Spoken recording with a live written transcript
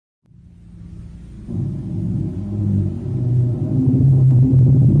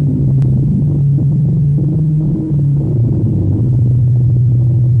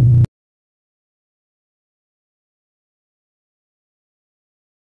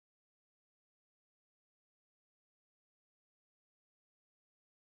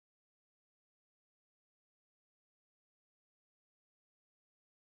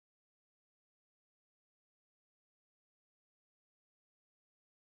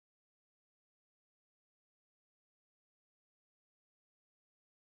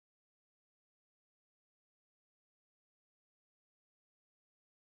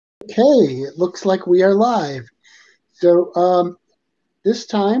Okay, it looks like we are live. So this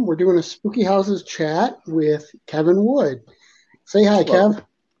time we're doing a Spooky Houses chat with Kevin Wood. Say hi, Well, Kev.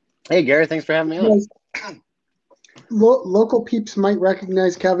 hey Gary, thanks for having me on. Yes, local peeps might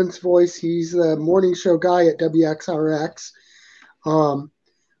recognize Kevin's voice. He's the morning show guy at WXRX, um,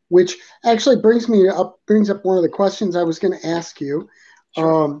 which actually brings up one of the questions I was going to ask you.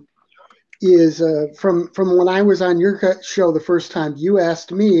 Sure. Um, is from when I was on your show the first time, you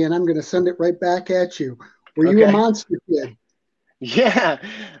asked me, and I'm going to send it right back at you. Were you a Okay. monster kid? Yeah.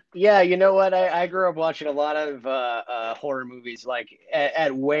 Yeah. You know what? I grew up watching a lot of horror movies, like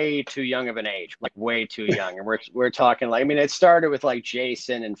at way too young of an age, like way too young. And we're talking like, I mean, it started with like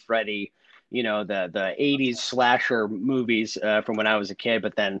Jason and Freddy, the 80s slasher movies from when I was a kid.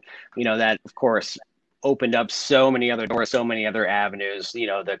 But then, that of course opened up so many other doors, so many other avenues,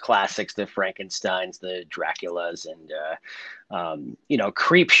 the classics, the Frankensteins, the Draculas, and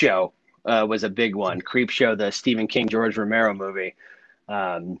Creep Show was a big one. Creep Show, the Stephen King, George Romero movie.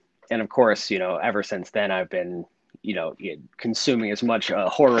 And of course, ever since then, I've been, consuming as much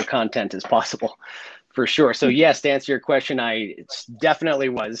horror content as possible, for sure. So yes, to answer your question, definitely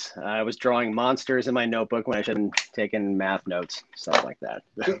was. I was drawing monsters in my notebook when I should have been taking math notes, stuff like that.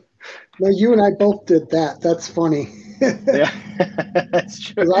 No, you and I both did that. That's funny. Because Yeah, that's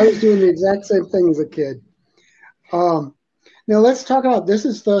true. I was doing the exact same thing as a kid. Um, Now let's talk about this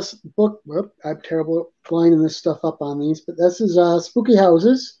is the book. Whoop, I'm terrible at lining this stuff up on these, but this is Spooky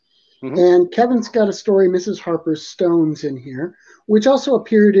Houses, Hmm. and Kevin's got a story, Mrs. Harper's Stones, in here, which also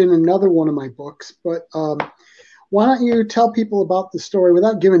appeared in another one of my books. But why don't you tell people about the story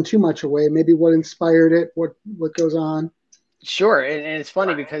without giving too much away? Maybe what inspired it, what goes on. Sure, and it's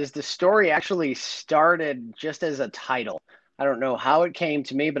funny because the story actually started just as a title. I don't know how it came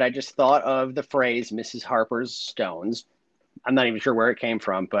to me, but I just thought of the phrase Mrs. Harper's Stones. I'm not even sure where it came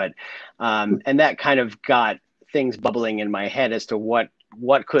from, but and that kind of got things bubbling in my head as to what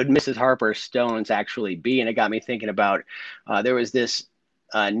could Mrs. Harper's Stones actually be, and it got me thinking about there was this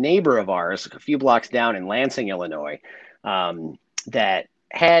neighbor of ours a few blocks down in Lansing, Illinois, that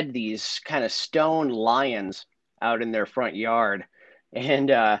had these kind of stone lions out in their front yard, and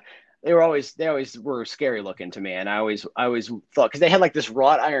they always were scary looking to me, and I always thought because they had like this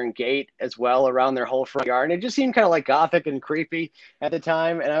wrought iron gate as well around their whole front yard, and it just seemed kind of like gothic and creepy at the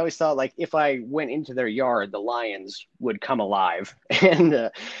time, and I always thought like if I went into their yard, the lions would come alive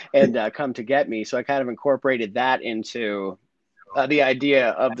and come to get me. So I kind of incorporated that into the idea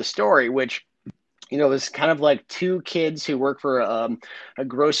of the story, which was kind of like two kids who work for a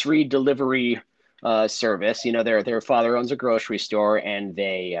grocery delivery service. Their father owns a grocery store, and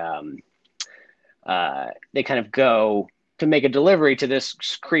they kind of go to make a delivery to this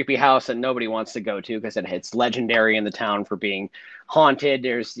creepy house that nobody wants to go to because it's legendary in the town for being haunted.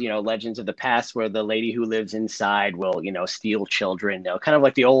 There's legends of the past where the lady who lives inside will steal children. Kind of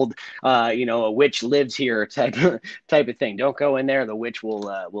like the old a witch lives here type of thing. Don't go in there. The witch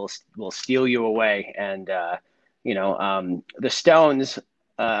will steal you away. And the stones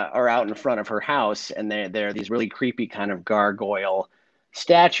are out in front of her house, and they're these really creepy kind of gargoyle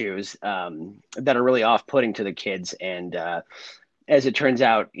statues that are really off-putting to the kids. And as it turns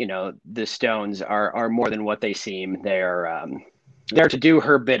out, the stones are more than what they seem. They're there to do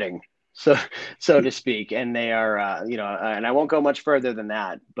her bidding, so to speak. And they are, and I won't go much further than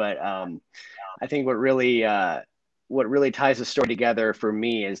that. But I think what really ties the story together for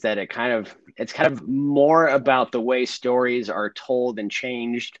me is that it's kind of more about the way stories are told and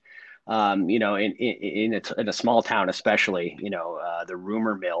changed, in a small town, especially, the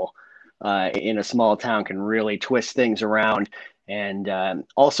rumor mill in a small town can really twist things around. And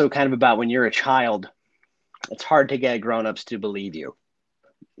also kind of about when you're a child, it's hard to get grown-ups to believe you,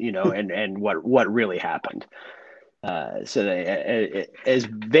 and what really happened. As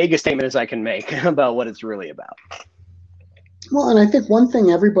vague a statement as I can make about what it's really about. Well, and I think one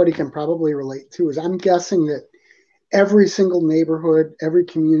thing everybody can probably relate to is I'm guessing that every single neighborhood, every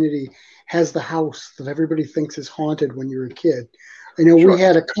community has the house that everybody thinks is haunted when you're a kid. I know we Sure.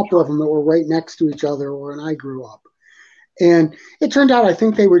 had a couple of them that were right next to each other when I grew up. And it turned out I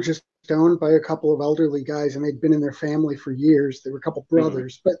think they were just owned by a couple of elderly guys and they'd been in their family for years. They were a couple Hmm.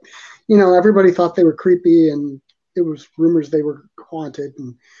 brothers, but everybody thought they were creepy and it was rumors they were haunted.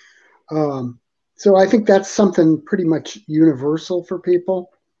 And um, so I think that's something pretty much universal for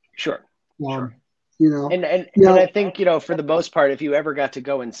people. Sure. Sure. Um, you know, And I now think, for the most part, if you ever got to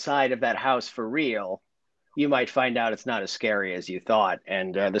go inside of that house for real, you might find out it's not as scary as you thought.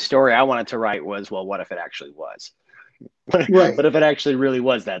 And the story I wanted to write was, well, what if it actually was? right. What if it actually really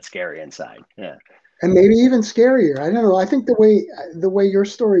was that scary inside? Yeah. And maybe even scarier. I don't know. I think the way your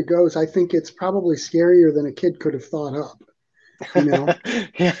story goes, I think it's probably scarier than a kid could have thought up. You know?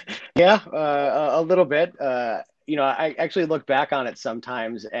 Yeah, yeah, a little bit. I actually look back on it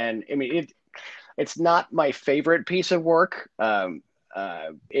sometimes, and I mean, it's not my favorite piece of work. It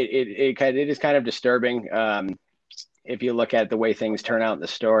is kind of disturbing if you look at the way things turn out in the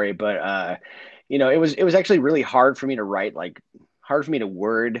story. But it was actually really hard for me to write, like hard for me to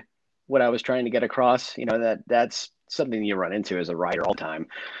word what I was trying to get across. That's something you run into as a writer all the time.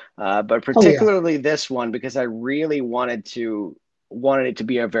 But Oh yeah. particularly this one because I really wanted it to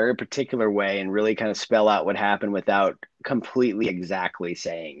be a very particular way and really kind of spell out what happened without completely exactly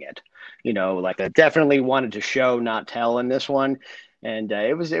saying it. Like I definitely wanted to show, not tell in this one, and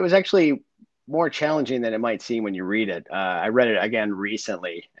it was actually more challenging than it might seem when you read it. I read it again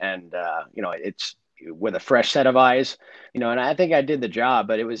recently, and it's with a fresh set of eyes, and I think I did the job.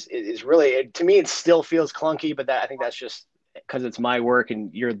 But it's really to me it still feels clunky, but I think that's just because it's my work,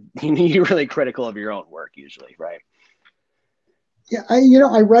 and you're really critical of your own work usually, right? Yeah,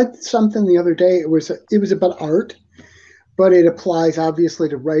 I read something the other day. It was about art, but it applies obviously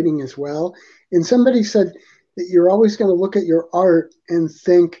to writing as well. And somebody said that you're always going to look at your art and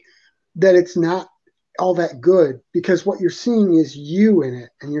think that it's not all that good because what you're seeing is you in it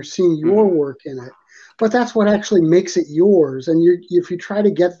and you're seeing your Mm-hmm. work in it. But that's what actually makes it yours. And if you try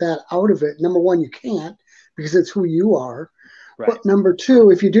to get that out of it, number one, you can't because it's who you are. Right. But number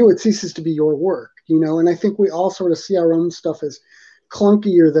two, if you do, it ceases to be your work. And I think we all sort of see our own stuff as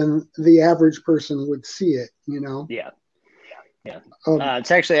clunkier than the average person would see it. Yeah. Yeah. Um,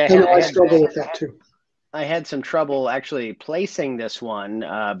 It's actually I know I struggle with that too. I had some trouble actually placing this one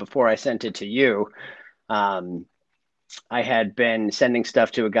before I sent it to you. Um, I had been sending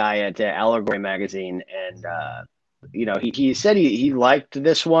stuff to a guy at Allegory magazine, and he said he liked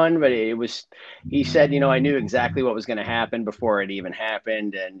this one, but he said I knew exactly what was going to happen before it even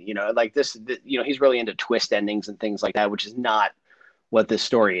happened, and like he's really into twist endings and things like that, which is not what this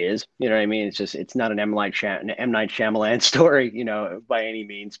story is. You know what I mean? It's not an M Night Shyamalan story, by any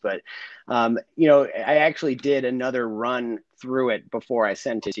means. But I actually did another run through it before I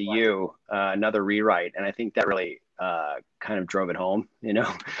sent it to you, another rewrite, and I think that really kind of drove it home.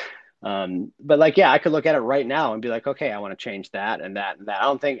 But like, yeah, I could look at it right now and be like, okay, I want to change that and that and that. I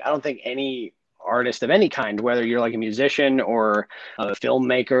don't think any artist of any kind, whether you're like a musician or a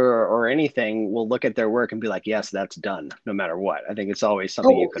filmmaker or anything, will look at their work and be like, yes, that's done, no matter what. I think it's always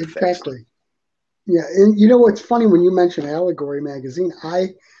something you Oh, could have fixed. exactly. Yeah, and you know what's funny when you mention Allegory magazine, I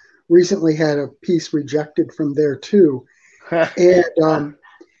recently had a piece rejected from there too, and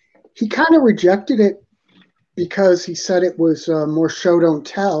he kind of rejected it because he said it was more show don't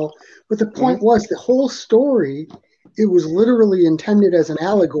tell. But the Hmm. point was the whole story. It was literally intended as an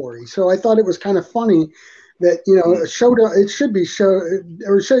allegory. So I thought it was kind of funny that a show don't, it should be show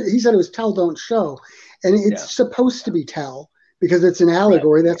or show, he said it was tell don't show, and Yeah, it's supposed to be tell because it's an right.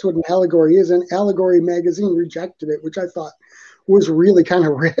 allegory. That's what an allegory is. And Allegory magazine rejected it, which I thought was really kind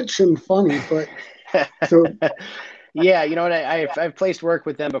of rich and funny. But so Yeah, you know what? I've placed work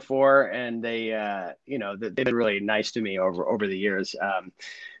with them before, and they've been really nice to me over the years.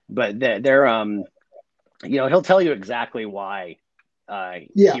 But they're he'll tell you exactly why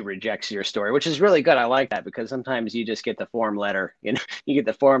yeah, he rejects your story, which is really good. I like that because sometimes you just get the form letter. You get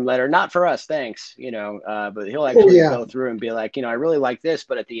the form letter, not for us, thanks. But he'll oh actually yeah, go through and be like, I really like this,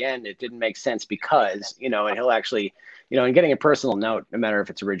 but at the end it didn't make sense because, and he'll actually, and getting a personal note, no matter if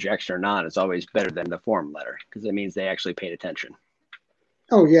it's a rejection or not, is always better than the form letter because it means they actually paid attention.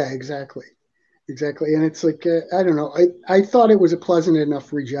 oh yeah, exactly. Exactly. And it's like, I don't know. I thought it was a pleasant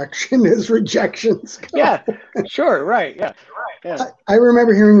enough rejection as rejections Yeah, go. sure, right, yeah, yeah, I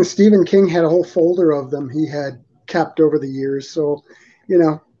remember hearing that Stephen King had a whole folder of them he had kept over the years. So,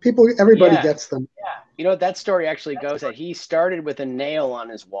 everybody yeah. gets them. You know what that story actually goes that he started with a nail on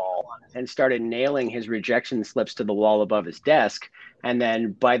his wall and started nailing his rejection slips to the wall above his desk. And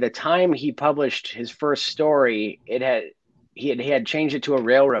then by the time he published his first story, he had changed it to a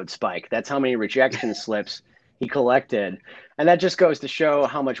railroad spike. That's how many rejection slips he collected. And that just goes to show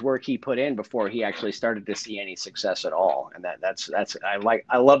how much work he put in before he actually started to see any success at all. And that's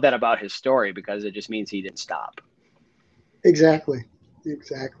I love that about his story because it just means he didn't stop. Exactly.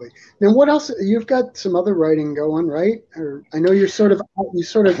 Exactly. Now, what else? You've got some other writing going, right? Or I know you sort of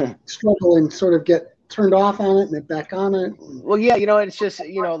struggle and sort of get turned off on it and then back on it. Well, yeah, it's just,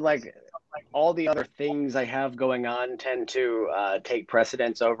 like all the other things I have going on tend to take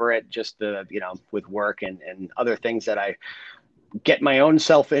precedence over it, just with work and other things that I get my own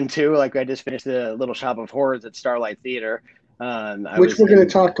self into. Like I just finished the Little Shop of Horrors at Starlight Theater. I which was we're going to in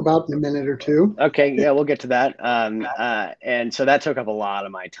talk about in a minute or two. Okay, yeah, we'll get to that. And so that took up a lot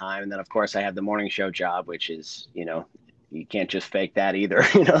of my time. And then, of course, I have the morning show job, which is, you can't just fake that either,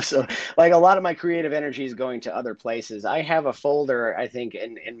 So, like, a lot of my creative energy is going to other places. I have a folder, I think,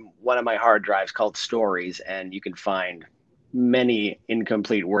 in one of my hard drives called Stories, and you can find many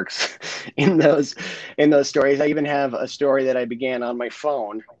incomplete works in those stories. I even have a story that I began on my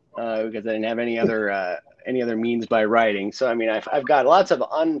phone because I didn't have any other means by writing. So I mean, I've got lots of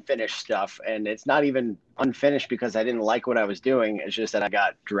unfinished stuff, and it's not even unfinished because I didn't like what I was doing. It's just that I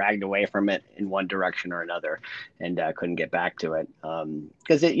got dragged away from it in one direction or another, and couldn't get back to it.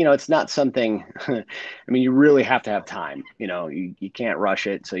 Because it's not something. I mean, you really have to have time. You can't rush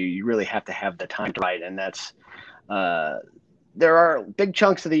it, so you really have to have the time to write, and that's. There are big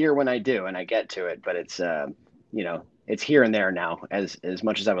chunks of the year when I do, and I get to it, but it's here and there now. As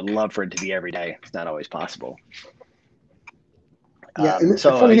much as I would love for it to be every day, it's not always possible. Yeah, and the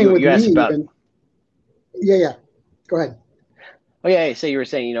So funny thing you with you me, asked about. even yeah, go ahead. Oh yeah, so you were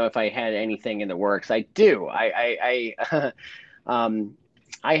saying if I had anything in the works. I do. Um,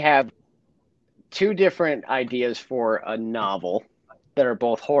 I have two different ideas for a novel that are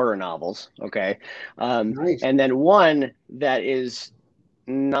both horror novels. Okay, Nice. and then one that is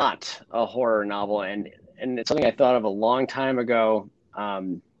not a horror novel, and it's something I thought of a long time ago.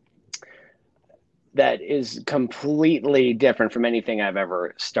 That is completely different from anything I've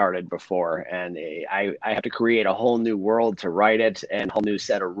ever started before. And I have to create a whole new world to write it and a whole new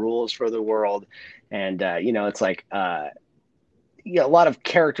set of rules for the world. And, it's like, a lot of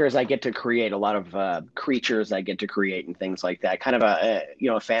characters I get to create, a lot of creatures I get to create and things like that. Kind of a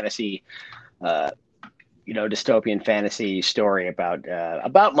fantasy, uh, dystopian fantasy story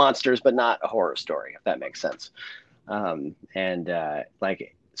about monsters, but not a horror story, if that makes sense. And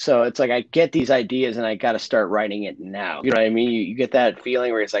like so it's like I get these ideas and I got to start writing it now. You know what I mean? You get that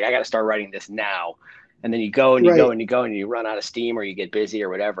feeling where it's like I got to start writing this now, and then you go and you go Right. and you go and you run out of steam or you get busy or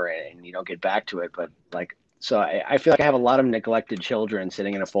whatever and you don't get back to it. But like so I feel like I have a lot of neglected children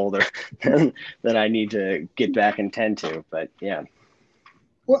sitting in a folder that I need to get back and tend to. But yeah.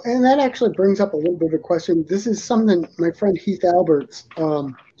 Well, and that actually brings up a little bit of a question. This is something my friend Heath Alberts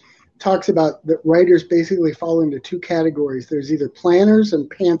talks about, that writers basically fall into two categories. There's either planners and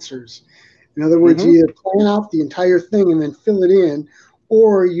pantsers. In other words, Hmm. you either plan out the entire thing and then fill it in,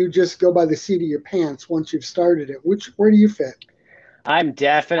 or you just go by the seat of your pants once you've started it. Where do you fit? I'm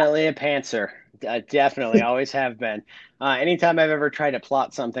definitely a pantser. Definitely, always have been. Anytime I've ever tried to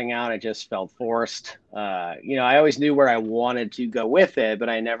plot something out, it just felt forced. I always knew where I wanted to go with it, but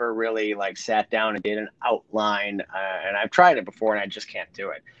I never really like sat down and did an outline. And I've tried it before, and I just can't do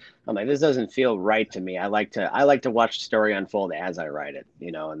it. I'm like, this doesn't feel right to me. I like to watch the story unfold as I write it,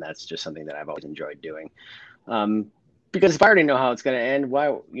 and that's just something that I've always enjoyed doing. Um, because if I already know how it's going to end, why,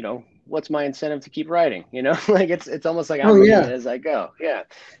 what's my incentive to keep writing? Like it's almost like Oh I'm reading it yeah, as I go. Yeah.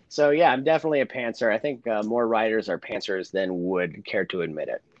 So yeah, I'm definitely a pantser. I think more writers are pantsers than would care to admit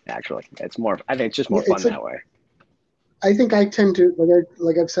it. Actually, I think it's just more yeah. fun It's like, that way. I think I tend to,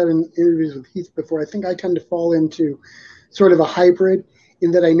 like I've said in interviews with Heath before. I think I tend to fall into sort of a hybrid,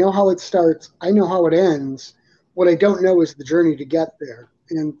 in that I know how it starts, I know how it ends. What I don't know is the journey to get there,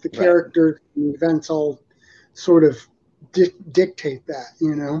 and the Right. character and the events all sort of dictate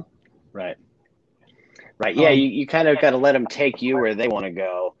that. Right. Right. Yeah. You, Um, you kind of got to let them take you where they want to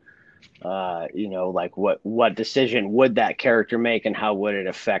go. Like what decision would that character make and how would it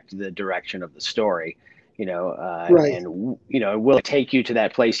affect the direction of the story? right, And will it take you to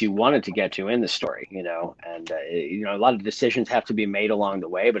that place you wanted to get to in the story? And a lot of decisions have to be made along the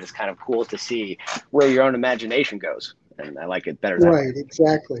way, but it's kind of cool to see where your own imagination goes, and I like it better that way. right,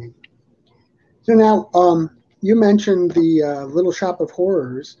 exactly. So now, you mentioned the Little Shop of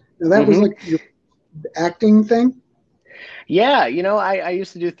Horrors. Now that was Hmm. like your acting thing. Yeah, I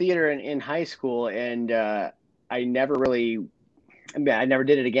used to do theater in high school, and I never really I mean, I never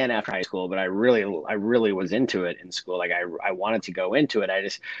did it again after high school, but I really was into it in school. Like I wanted to go into it.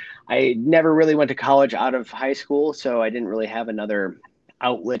 I never really went to college out of high school, so I didn't really have another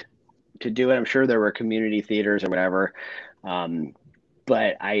outlet to do it. I'm sure there were community theaters or whatever. Um,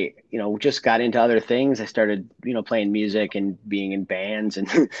 but I, just got into other things. I started, playing music and being in bands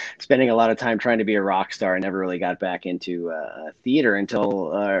and spending a lot of time trying to be a rock star. I never really got back into theater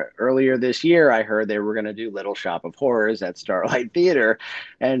until earlier this year. I heard they were going to do Little Shop of Horrors at Starlight Theater,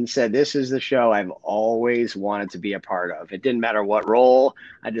 and said, "This is the show I've always wanted to be a part of. It didn't matter what role.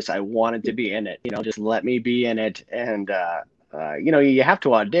 I wanted to be in it. Just let me be in it." And you have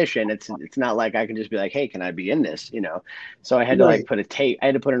to audition. It's not like I can just be like, hey, can I be in this? So I had to like Right. put a tape. I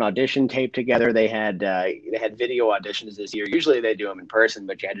had to put an audition tape together. They had video auditions this year. Usually they do them in person,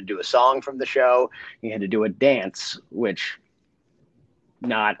 but you had to do a song from the show. You had to do a dance, which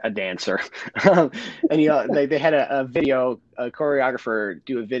not a dancer. And they had a choreographer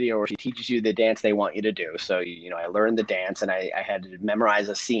do a video where she teaches you the dance they want you to do. So I learned the dance, and I had to memorize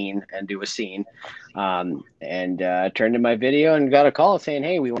a scene and do a scene, and turned in my video and got a call saying,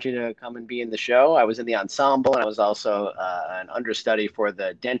 hey, we want you to come and be in the show. I was in the ensemble, and I was also an understudy for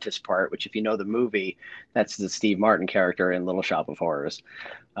the dentist part, which, if you know the movie, that's the Steve Martin character in Little Shop of Horrors.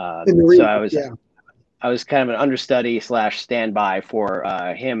 In the So remake, yeah. I was kind of an understudy slash standby for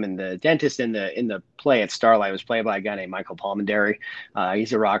him, and the dentist in the play at Starlight was played by a guy named Michael Palminteri.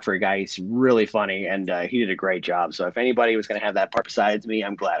 He's a Rockford guy. He's really funny, and he did a great job. So if anybody was going to have that part besides me,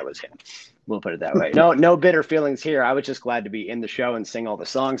 I'm glad it was him. We'll put it that way. No bitter feelings here. I was just glad to be in the show and sing all the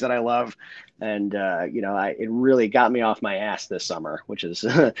songs that I love, and it really got me off my ass this summer, which is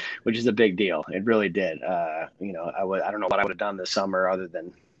which is a big deal. It really did. I don't know what I would have done this summer other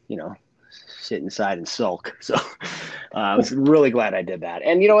than sit inside and sulk. So I was really glad I did that.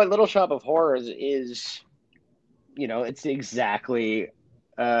 And you know what? Little Shop of Horrors is, it's exactly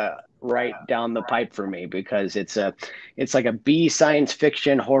right down the pipe for me, because it's like a B science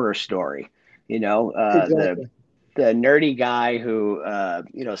fiction horror story. The Exactly. nerdy guy who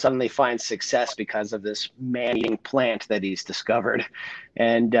suddenly finds success because of this man-eating plant that he's discovered,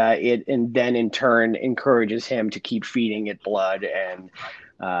 and then in turn encourages him to keep feeding it blood.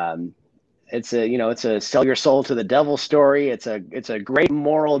 And it's a sell your soul to the devil story. It's a great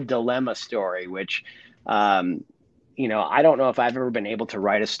moral dilemma story, which I don't know if I've ever been able to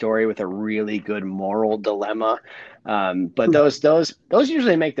write a story with a really good moral dilemma. But those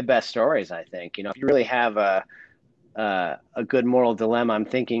usually make the best stories, I think. If you really have a good moral dilemma, I'm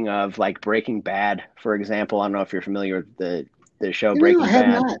thinking of like Breaking Bad, for example. I don't know if you're familiar with the show I Breaking have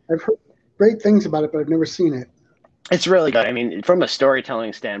Bad. not. I've heard great things about it, but I've never seen it. It's really good. I mean, from a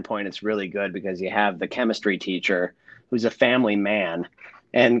storytelling standpoint, it's really good because you have the chemistry teacher who's a family man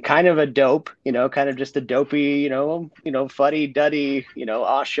and kind of a dope, kind of just a dopey, fuddy duddy,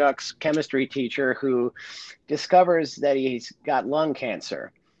 aw shucks chemistry teacher who discovers that he's got lung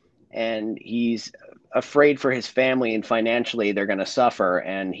cancer, and he's afraid for his family, and financially they're going to suffer.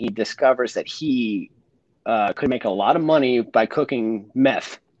 And he discovers that he could make a lot of money by cooking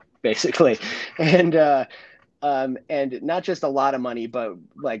meth, basically. And not just a lot of money, but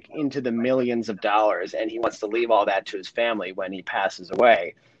like into the millions of dollars. And he wants to leave all that to his family when he passes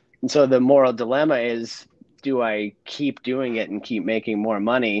away. And so the moral dilemma is, do I keep doing it and keep making more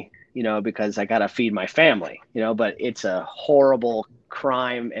money, because I got to feed my family, but it's a horrible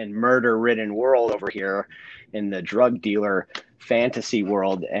crime and murder ridden world over here in the drug dealer fantasy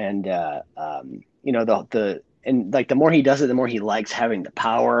world. And, and like the more he does it, the more he likes having the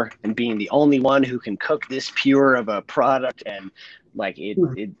power and being the only one who can cook this pure of a product. And like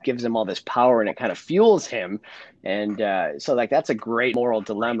it gives him all this power, and it kind of fuels him. And so like that's a great moral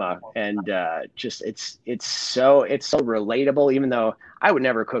dilemma. And just it's so relatable, even though I would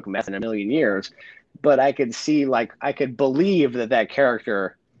never cook meth in a million years. But I could see, like, I could believe that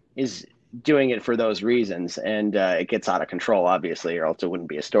character is doing it for those reasons, and it gets out of control, obviously, or else it wouldn't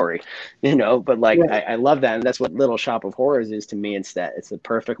be a story, But like, Right. I love that, and that's what Little Shop of Horrors is to me. It's the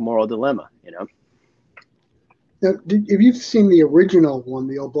perfect moral dilemma. Now, have you seen the original one,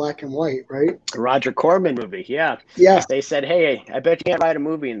 the old black and white, right? Roger Corman movie, yeah. Yes. They said, hey, I bet you can't write a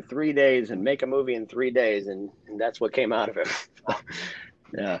movie in 3 days and make a movie in 3 days, and that's what came out of it.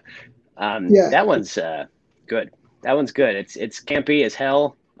 Yeah. Yeah. That one's good. That one's good. It's campy as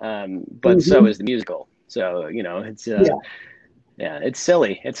hell, but so Hmm. is the musical. So it's Yeah. yeah, it's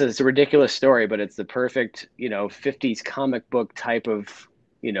silly. It's a ridiculous story, but it's the perfect 50s comic book type of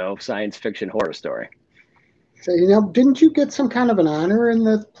science fiction horror story. So didn't you get some kind of an honor in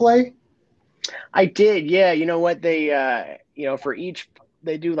the play? I did, yeah. You know what, they for each,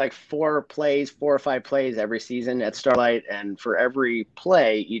 they do like 4 or 5 plays every season at Starlight, and for every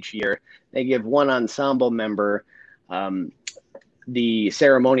play each year, they give one ensemble member um, the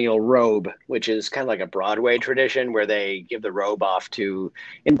ceremonial robe, which is kind of like a Broadway tradition where they give the robe off to.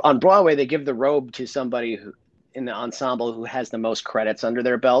 On Broadway, they give the robe to somebody who in the ensemble who has the most credits under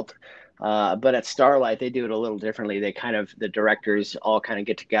their belt. But at Starlight, they do it a little differently. The directors all kind of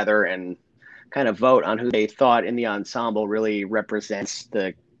get together and kind of vote on who they thought in the ensemble really represents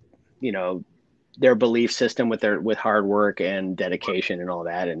you know, their belief system with hard work and dedication and all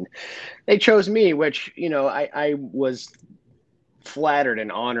that. And they chose me, which, I was flattered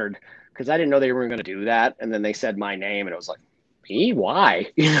and honored because I didn't know they were going to do that. And then they said my name, and it was like, me?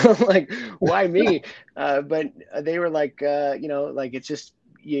 Why? Like, why me? But they were like, like it's just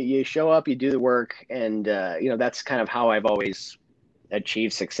you show up, you do the work, and that's kind of how I've always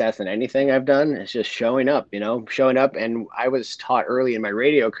achieved success in anything I've done. It's just showing up, showing up. And I was taught early in my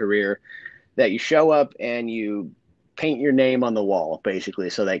radio career that you show up and you paint your name on the wall, basically,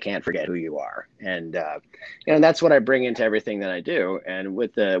 so they can't forget who you are. And that's what I bring into everything that I do. And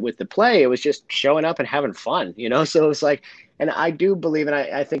with the play, it was just showing up and having fun. So it's like, and I do believe, and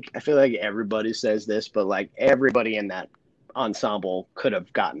I feel like everybody says this, but like everybody in that ensemble could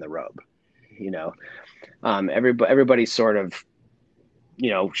have gotten the robe. Everybody sort of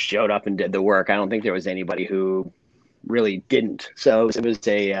showed up and did the work. I don't think there was anybody who really didn't. So it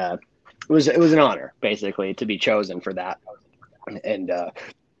was an honor, basically, to be chosen for that. And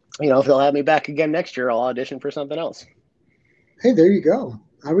if they'll have me back again next year, I'll audition for something else. Hey, there you go.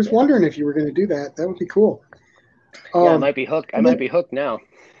 I was wondering if you were going to do that. That would be cool. Yeah, I might be hooked. I might be hooked now.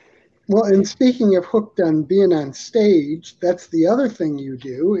 Well, and speaking of hooked on being on stage, that's the other thing you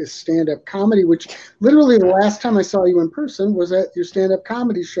do is stand-up comedy, which literally the last time I saw you in person was at your stand-up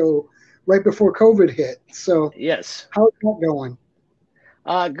comedy show right before COVID hit. So yes, how's that going?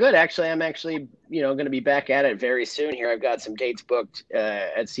 Good. Actually, I'm actually going to be back at it very soon here. I've got some dates booked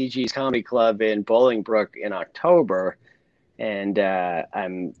at CG's Comedy Club in Bolingbrook in October. And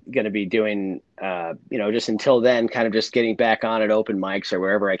I'm going to be doing, just until then, kind of just getting back on at open mics or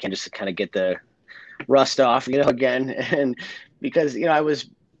wherever I can, just to kind of get the rust off, again. And because,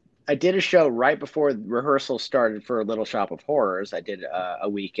 I did a show right before rehearsal started for Little Shop of Horrors. I did a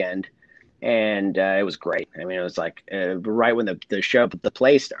weekend, and it was great. I mean, it was like right when the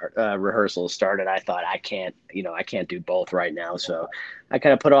play rehearsal started, I thought I can't do both right now. So I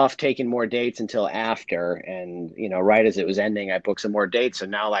kind of put off taking more dates until after, and right as it was ending, I booked some more dates. So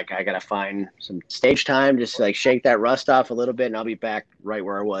now, like, I got to find some stage time, just like shake that rust off a little bit, and I'll be back right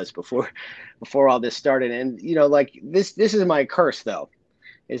where I was before all this started. And like this is my curse, though,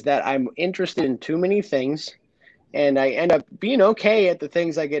 is that I'm interested in too many things, and I end up being okay at the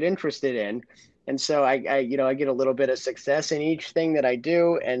things I get interested in. And so I get a little bit of success in each thing that I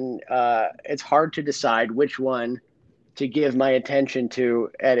do, and it's hard to decide which one to give my attention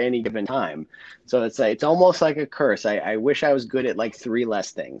to at any given time. So it's almost like a curse. I wish I was good at like three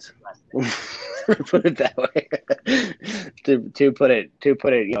less things. Put it that way. to put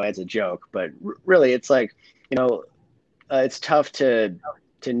it as a joke, but really it's like it's tough to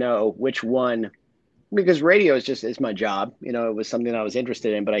know which one, because radio is my job. It was something I was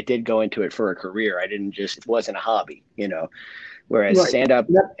interested in, but I did go into it for a career. It wasn't a hobby, whereas Right. stand up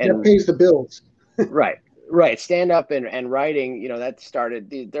that pays the bills. right. Stand up and writing,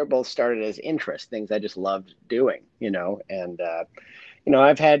 they're both started as interest things I just loved doing, and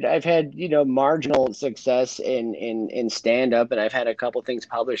I've had marginal success in stand up, and I've had a couple things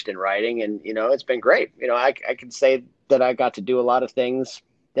published in writing, and it's been great. I can say that I got to do a lot of things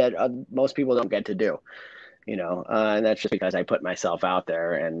that most people don't get to do, and that's just because I put myself out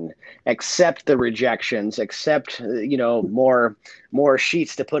there and accept the rejections, accept more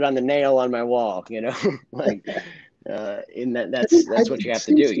sheets to put on the nail on my wall, like in that's what you It have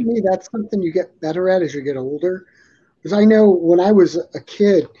to seems to do. me that's something you get better at as you get older. Because I know when I was a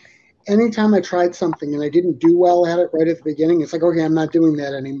kid, anytime I tried something and I didn't do well at it right at the beginning, it's like, okay, I'm not doing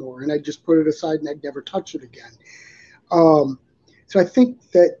that anymore. And I just put it aside and I'd never touch it again. Um, so I think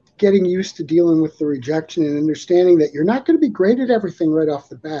that getting used to dealing with the rejection and understanding that you're not going to be great at everything right off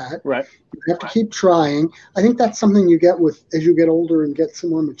the bat. Right. You have to keep trying. I think that's something you get with as you get older and get some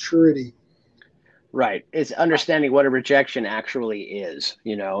more maturity. Right. It's understanding what a rejection actually is.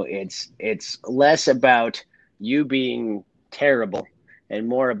 It's less about you being terrible and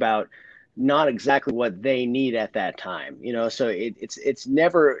more about not exactly what they need at that time. So it's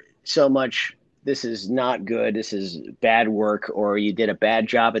never so much this is not good, this is bad work, or you did a bad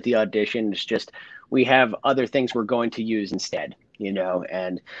job at the audition. It's just we have other things we're going to use instead.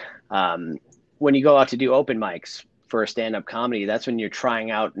 And when you go out to do open mics for a stand-up comedy, that's when you're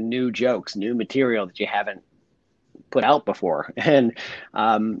trying out new jokes, new material that you haven't put out before. And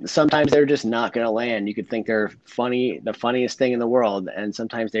sometimes they're just not going to land. You could think they're funny, the funniest thing in the world, and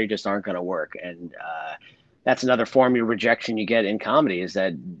sometimes they just aren't going to work. And that's another form of rejection you get in comedy, is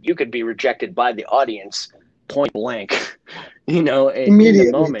that you could be rejected by the audience point blank, in the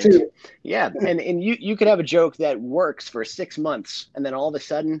moment. Too. Yeah. And you could have a joke that works for 6 months, and then all of a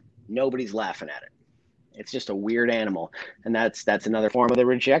sudden nobody's laughing at it. It's just a weird animal, and that's another form of the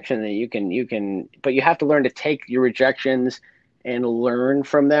rejection that you can. But you have to learn to take your rejections and learn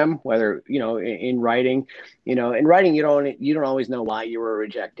from them. Whether in writing, you don't always know why you were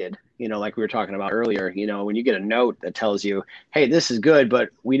rejected. like we were talking about earlier, when you get a note that tells you, hey, this is good, but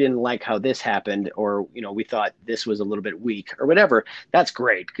we didn't like how this happened, or, we thought this was a little bit weak or whatever, that's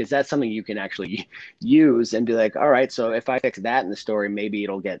great because that's something you can actually use and be like, all right, so if I fix that in the story, maybe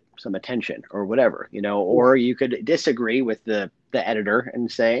it'll get some attention or whatever, or you could disagree with the editor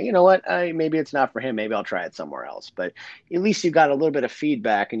and say, you know what, maybe it's not for him. Maybe I'll try it somewhere else. But at least you got a little bit of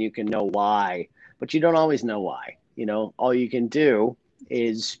feedback and you can know why, but you don't always know why. All you can do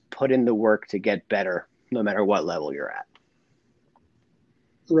is put in the work to get better, no matter what level you're at.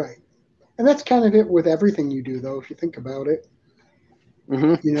 Right. And that's kind of it with everything you do, though, if you think about it.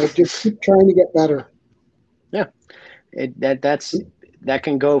 Mm-hmm. Just keep trying to get better. Yeah. That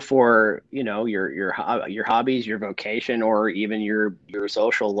can go for, your hobbies, your vocation, or even your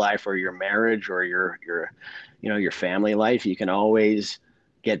social life or your marriage or your family life. You can always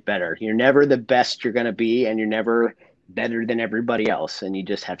get better. You're never the best you're going to be, and you're never better than everybody else. And you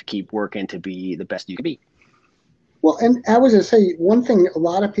just have to keep working to be the best you can be. Well, and I was going to say, one thing a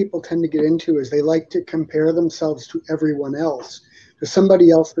lot of people tend to get into is they like to compare themselves to everyone else, to somebody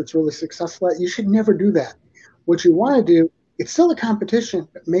else that's really successful at. You should never do that. What you want to do, it's still a competition,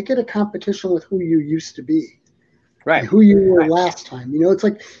 but make it a competition with who you used to be. Right. And who you were last time. It's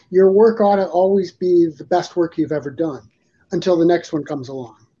like your work ought to always be the best work you've ever done until the next one comes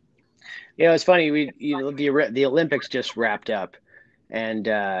along. It's funny. The Olympics just wrapped up, and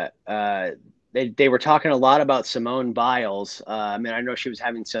they were talking a lot about Simone Biles. I know she was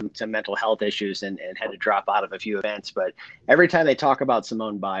having some mental health issues and had to drop out of a few events. But every time they talk about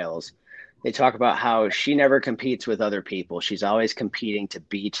Simone Biles, they talk about how she never competes with other people. She's always competing to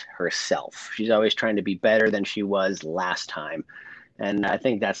beat herself. She's always trying to be better than she was last time. And I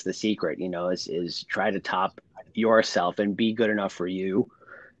think that's the secret, is try to top yourself and be good enough for you.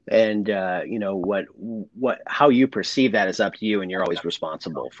 And how you perceive that is up to you, and you're always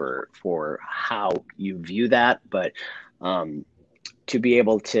responsible for how you view that. But to be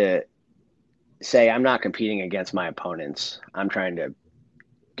able to say, I'm not competing against my opponents, I'm trying to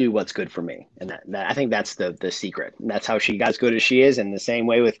do what's good for me, and that I think that's the secret. And that's how she got as good as she is. And the same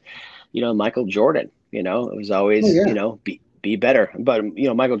way with Michael Jordan. It was always be better. But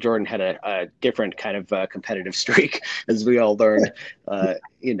Michael Jordan had a different kind of competitive streak, as we all learned. But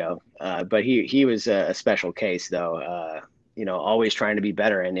he was a special case, though. Always trying to be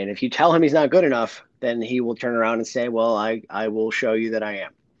better. And if you tell him he's not good enough, then he will turn around and say, well, I will show you that I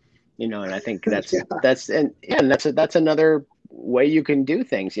am. And I think that's another way you can do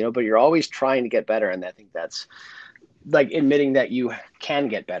things. But you're always trying to get better, and I think that's like admitting that you can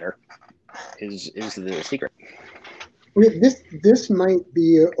get better is the secret. This might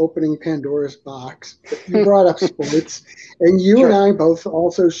be opening Pandora's box. But you brought up sports, and you sure. and I both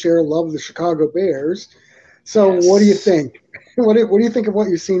also share love of the Chicago Bears. So yes. What do you think? What do you think of what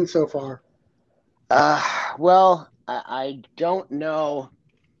you've seen so far? Well, I don't know.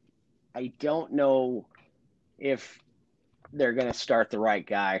 I don't know if they're going to start the right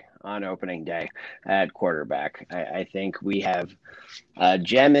guy on opening day at quarterback. I think we have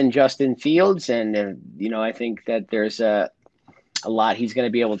Gem and Justin Fields, and I think that there's a lot he's going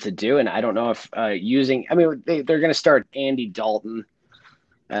to be able to do. And I don't know if they're going to start Andy Dalton,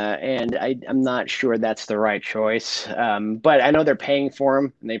 and I'm not sure that's the right choice. But I know they're paying for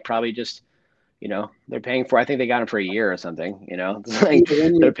him, and they probably just, they're paying for. I think they got him for a year or something.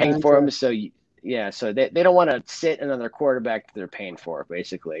 They're paying for him, so. Yeah, so they don't want to sit another quarterback that they're paying for,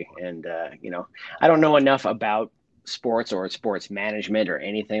 basically. And, I don't know enough about sports or sports management or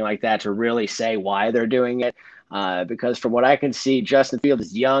anything like that to really say why they're doing it. Because from what I can see, Justin Fields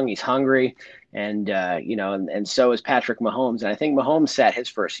is young, he's hungry, and, and so is Patrick Mahomes. And I think Mahomes sat his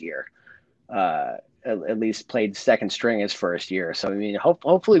first year, at least played second string his first year. So,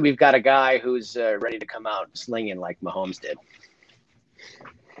 hopefully we've got a guy who's ready to come out slinging like Mahomes did.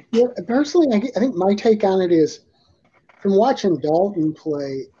 Yeah, personally, I think my take on it is, from watching Dalton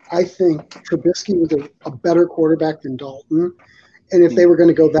play, I think Trubisky was a better quarterback than Dalton. And if they were going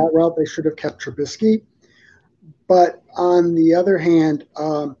to go that route, they should have kept Trubisky. But on the other hand,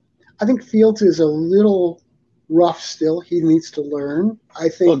 I think Fields is a little rough still. He needs to learn. I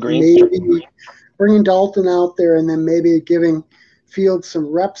think maybe bringing Dalton out there and then maybe giving Fields some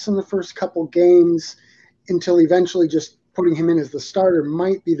reps in the first couple games until eventually just putting him in as the starter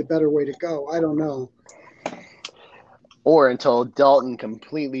might be the better way to go. I don't know. Or until Dalton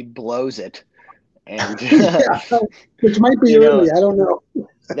completely blows it. And which might be early. I don't know.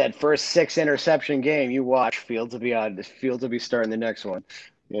 That first 6 interception game, you watch, Fields will be starting the next one.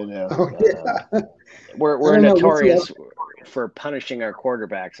 You know, Oh yeah. I we're don't know. What's the notorious other? for punishing our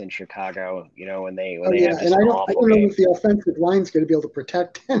quarterbacks in Chicago. You know, when Oh they yeah, have and just an I awful don't know game. if the offensive line's going to be able to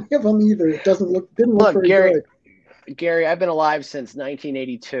protect any of them either. It didn't look Look, very good. Gary, I've been alive since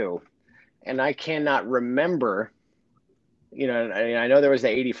 1982, and I cannot remember. You know, I know there was the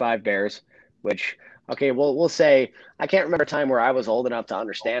 '85 Bears, which okay, we'll say I can't remember a time where I was old enough to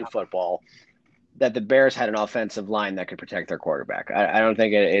understand football that the Bears had an offensive line that could protect their quarterback. I don't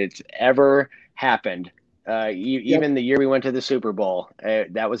think it's ever happened. Yep. Even the year we went to the Super Bowl,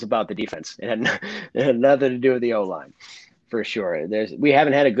 that was about the defense. It had nothing to do with the O line, for sure. We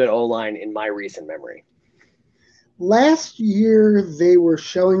haven't had a good O line in my recent memory. Last year they were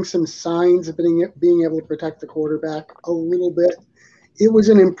showing some signs of being able to protect the quarterback a little bit. It was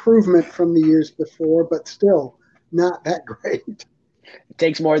an improvement from the years before, but still not that great. It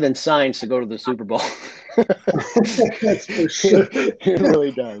takes more than signs to go to the Super Bowl. That's for sure. It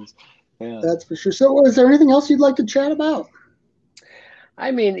really does. Yeah. That's for sure. So, is there anything else you'd like to chat about?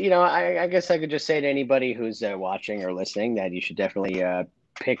 I mean, you know, I guess I could just say to anybody who's watching or listening that you should definitely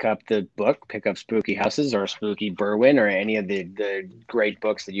pick up the book, pick up Spooky Houses or Spooky Berwin or any of the great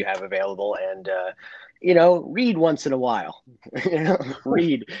books that you have available, and you know, read once in a while. You know,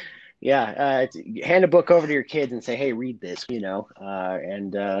 read. Yeah, hand a book over to your kids and say, "Hey, read this." You know,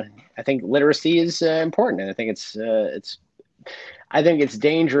 and I think literacy is important, and I think it's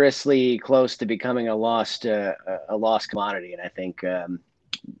dangerously close to becoming a lost commodity, and I think that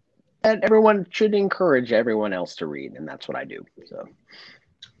everyone should encourage everyone else to read, and that's what I do. So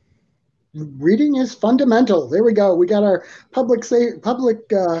Reading is fundamental. There we go. We got our public a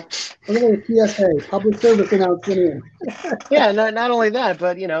little PSA, public service announcement in. yeah, not only that,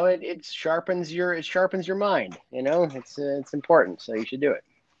 but you know, it sharpens your mind. You know, it's important, so you should do it.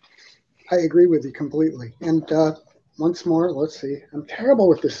 I agree with you completely. And once more, let's see. I'm terrible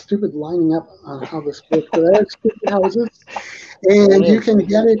with this stupid lining up on how this works. But I have Spooky Houses, There it and you is. can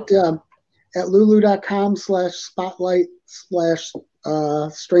get it at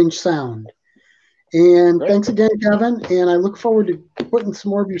lulu.com/spotlight/strange sound. And Great. thanks again, Kevin. And I look forward to putting some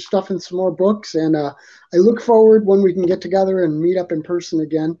more of your stuff in some more books. And I look forward when we can get together and meet up in person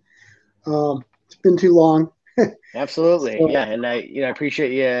again. It's been too long. Absolutely, So yeah, and I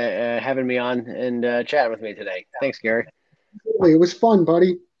appreciate you having me on and chatting with me today. Thanks, Gary. it was fun,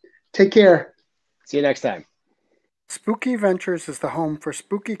 buddy. Take care. See you next time. Spooky Ventures is the home for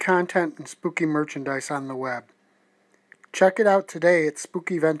spooky content and spooky merchandise on the web. Check it out today at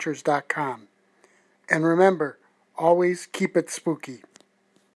spookyventures.com. And remember, always keep it spooky.